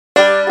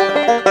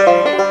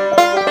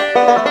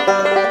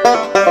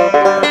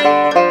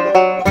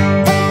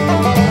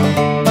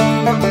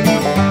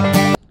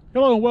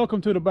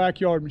welcome to the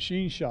Backyard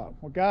Machine Shop.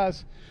 Well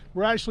guys,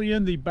 we're actually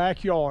in the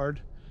backyard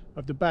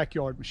of the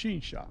Backyard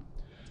Machine Shop.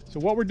 So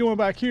what we're doing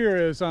back here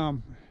is,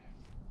 I'm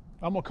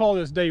gonna call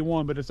this day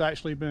one, but it's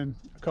actually been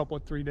a couple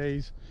of 3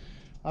 days.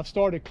 I've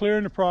started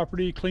clearing the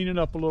property, cleaning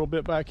up a little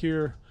bit back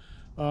here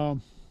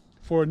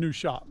for a new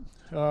shop.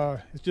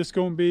 It's just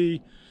gonna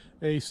be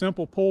a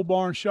simple pole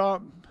barn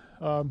shop,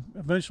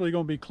 eventually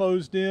gonna be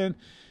closed in.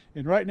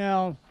 And right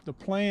now the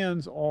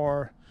plans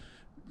are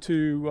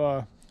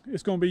to,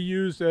 it's going to be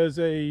used as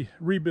a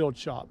rebuild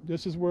shop.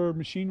 This is where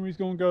machinery is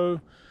going to go,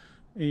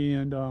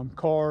 and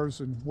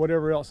cars and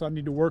whatever else I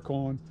need to work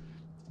on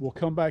will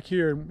come back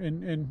here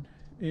and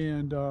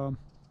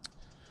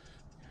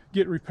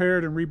get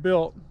repaired and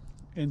rebuilt,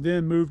 and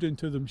then moved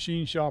into the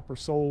machine shop or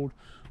sold,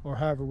 or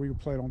however we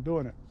plan on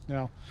doing it.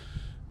 Now,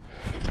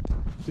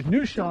 the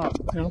new shop,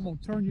 and I'm going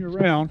to turn you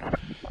around.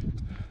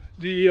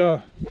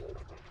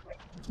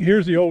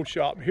 Here's the old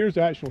shop. Here's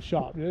the actual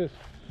shop.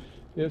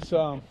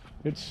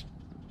 It's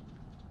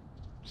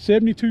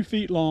 72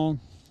 feet long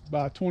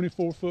by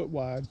 24 foot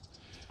wide.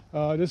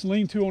 This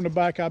lean-to on the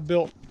back I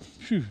built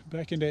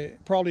back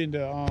probably in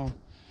the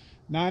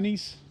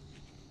 90s,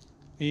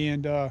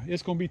 and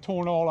it's going to be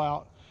torn all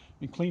out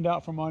and cleaned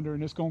out from under,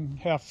 and it's going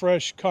to have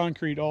fresh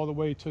concrete all the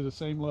way to the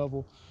same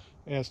level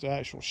as the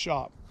actual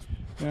shop.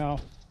 Now,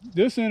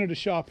 this end of the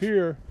shop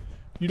here,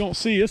 you don't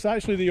see, it's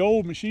actually the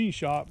old machine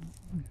shop,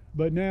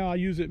 but now I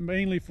use it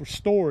mainly for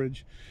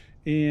storage,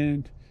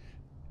 and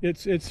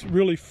it's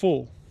really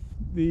full.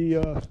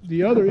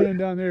 The other end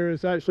down there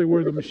is actually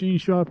where the machine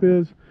shop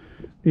is,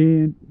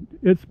 and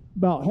it's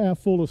about half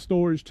full of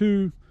storage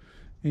too.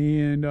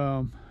 And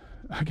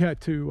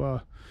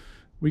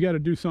we got to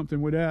do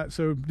something with that.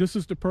 So this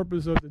is the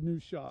purpose of the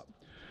new shop.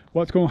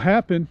 What's going to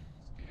happen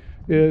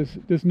is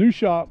this new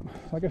shop,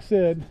 like I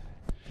said,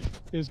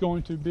 is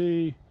going to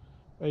be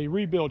a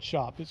rebuild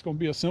shop. It's going to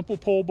be a simple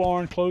pole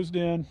barn closed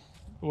in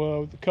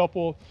with a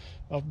couple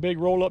of big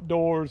roll-up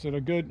doors and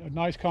a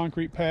nice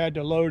concrete pad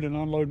to load and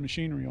unload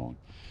machinery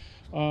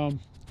on.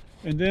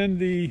 And then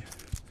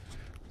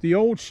the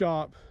old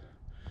shop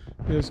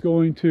is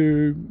going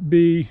to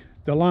be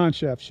the line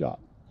shaft shop,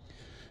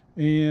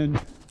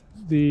 and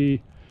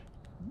the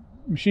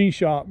machine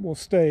shop will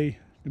stay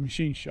the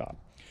machine shop.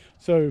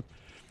 So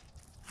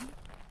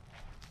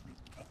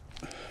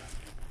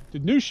the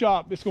new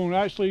shop is going to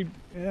actually,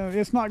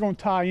 it's not going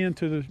to tie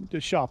into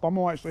the shop. I'm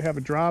going to actually have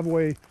a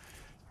driveway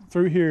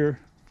through here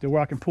to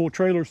where I can pull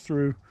trailers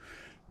through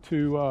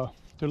to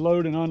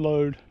load and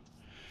unload,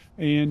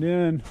 and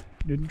then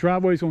the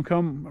driveway is going to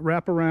come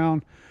wrap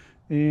around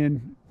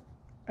and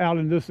out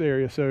in this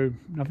area. So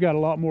I've got a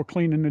lot more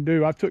cleaning to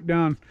do. I took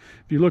down,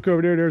 if you look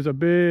over there, there's a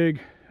big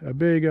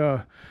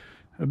old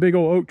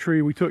oak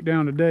tree we took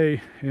down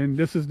today, and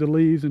this is the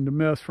leaves and the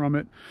mess from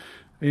it.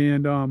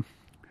 And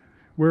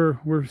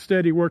we're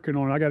steady working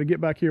on it. I got to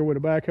get back here with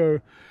a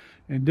backhoe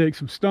and dig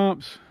some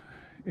stumps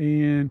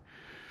and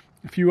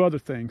a few other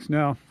things.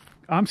 Now,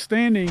 I'm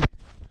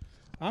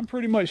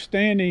pretty much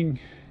standing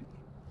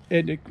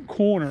at the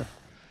corner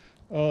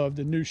of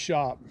the new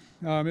shop.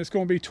 It's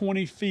going to be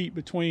 20 feet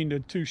between the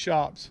two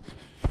shops,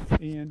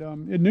 and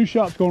the new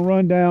shop's going to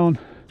run down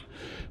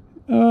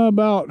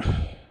about,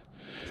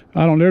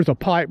 I don't know, there's a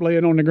pipe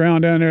laying on the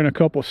ground down there and a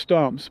couple of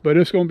stumps, but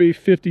it's going to be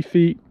 50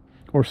 feet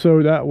or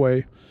so that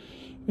way.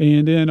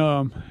 And then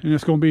and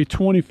it's going to be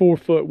 24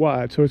 foot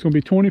wide, so it's going to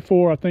be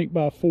 24, I think,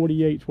 by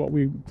 48 is what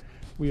we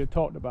had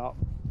talked about.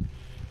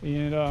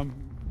 And I'm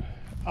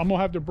gonna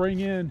have to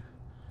bring in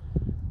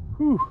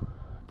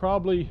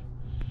probably,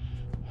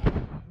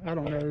 I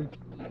don't know,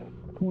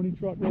 20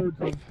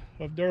 truckloads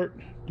of dirt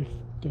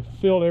to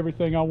fill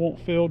everything I want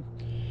filled.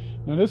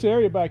 Now this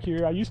area back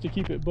here, I used to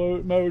keep it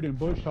mowed and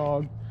bush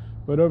hogged,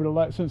 but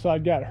since I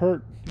got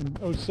hurt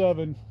in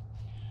 07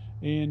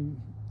 and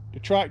the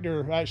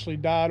tractor actually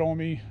died on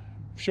me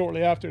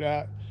shortly after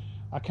that,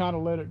 I kind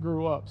of let it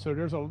grow up. So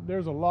there's a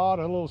lot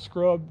of little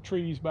scrub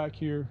trees back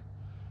here.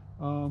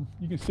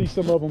 You can see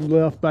some of them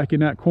left back in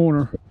that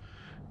corner,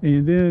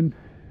 and then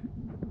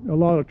a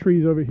lot of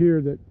trees over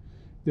here that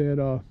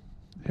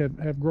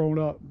have grown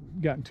up,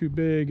 gotten too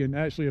big, and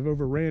actually have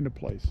overran the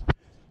place.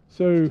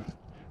 So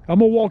I'm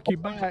gonna walk you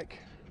back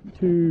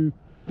to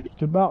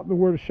about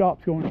where the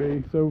shop's going to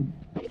be. So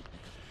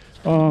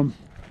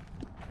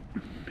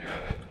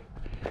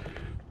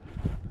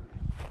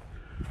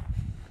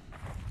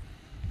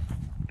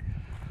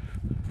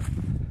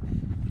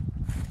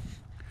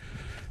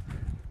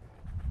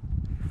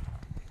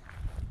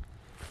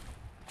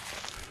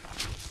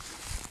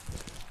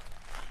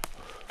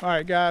all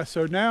right guys,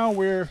 so now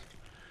we're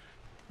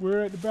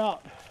at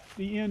about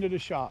the end of the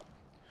shop,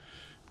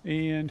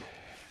 and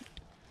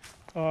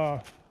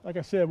like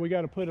I said, we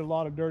got to put a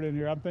lot of dirt in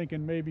here. I'm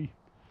thinking maybe,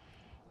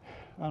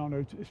 I don't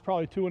know, it's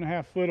probably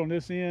 2.5 foot on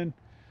this end,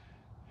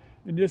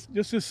 and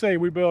just say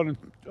we're building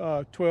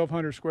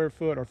 1,200 square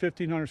foot or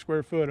 1,500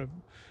 square foot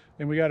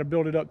and we got to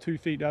build it up 2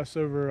 feet. That's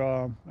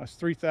over that's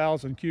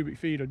 3,000 cubic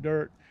feet of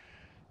dirt,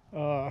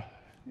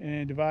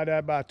 and divide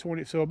that by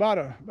 20, so about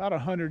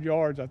 100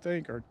 yards, I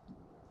think, or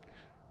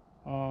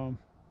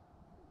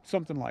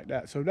something like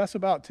that. So that's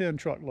about 10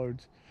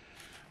 truckloads.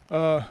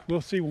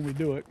 We'll see when we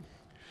do it.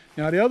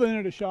 Now the other end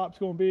of the shop's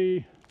going to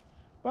be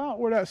about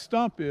where that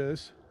stump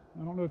is.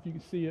 I don't know if you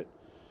can see it,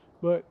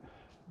 but,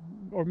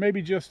 or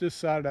maybe just this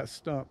side of that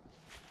stump.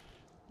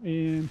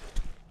 And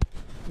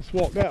let's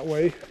walk that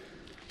way.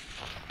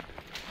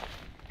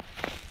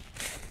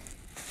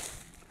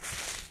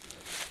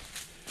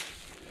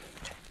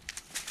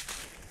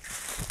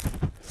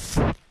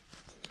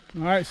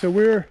 All right, so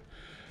we're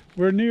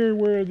near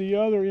where the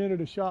other end of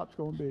the shop's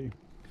going to be.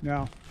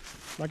 Now,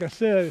 like I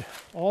said,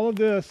 all of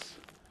this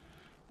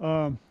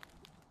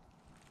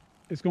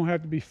is going to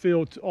have to be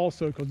filled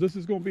also, because this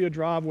is going to be a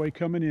driveway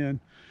coming in.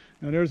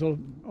 Now there's a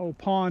old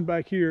pond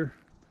back here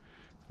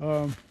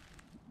that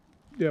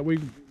we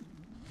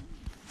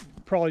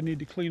probably need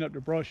to clean up the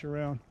brush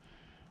around.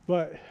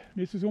 But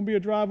this is going to be a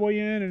driveway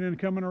in, and then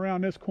coming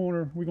around this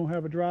corner, we're going to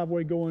have a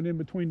driveway going in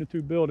between the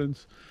two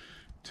buildings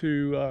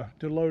to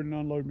load and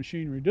unload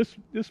machinery.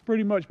 This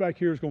pretty much back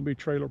here is going to be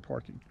trailer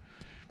parking.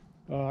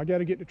 I got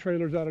to get the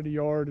trailers out of the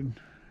yard, and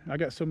I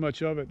got so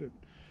much of it that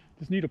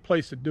just need a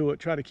place to do it.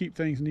 Try to keep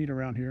things neat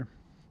around here.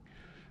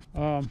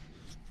 So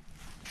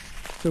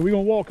we're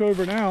going to walk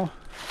over now.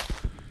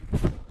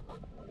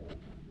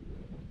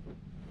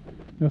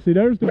 Now see,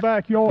 there's the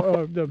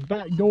backyard, the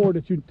back door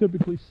that you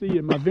typically see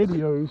in my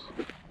videos.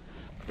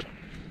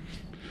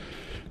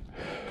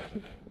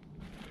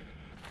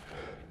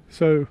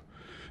 So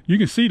you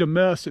can see the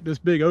mess that this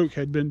big oak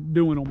had been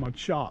doing on my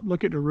shop.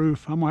 Look at the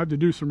roof. I'm gonna have to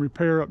do some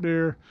repair up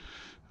there.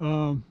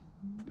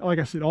 Like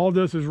I said, all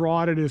this is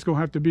rotted. It's gonna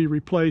have to be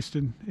replaced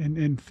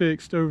and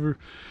fixed over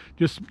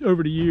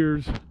the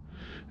years.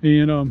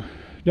 And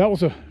that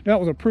was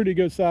a pretty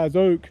good size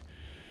oak.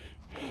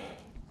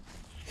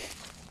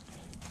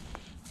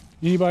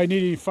 Anybody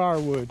need any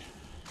firewood?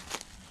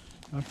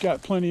 I've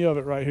got plenty of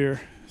it right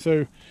here.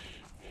 So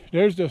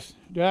there's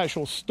the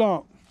actual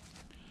stump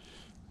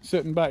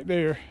sitting back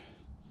there.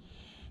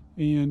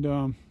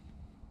 And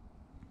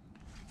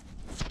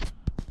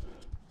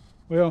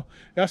well,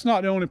 that's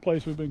not the only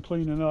place we've been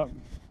cleaning up.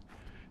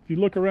 If you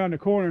look around the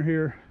corner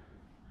here,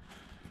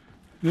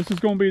 this is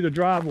going to be the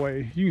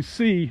driveway. You can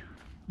see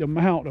the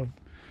amount of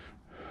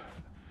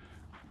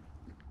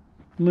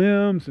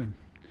limbs and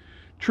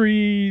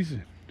trees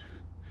and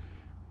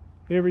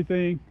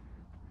everything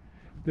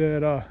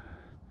that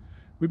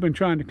we've been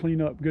trying to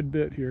clean up a good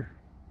bit here.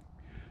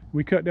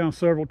 We cut down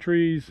several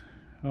trees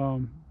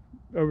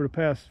over the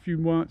past few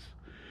months,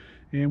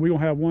 and we're gonna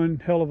have one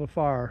hell of a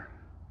fire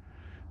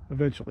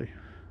eventually.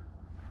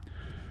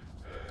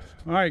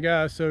 All right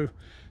guys, so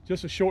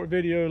just a short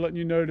video letting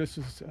you know this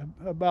is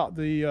about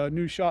the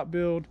new shop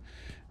build,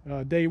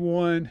 day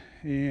one,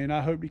 and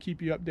I hope to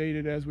keep you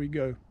updated as we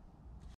go.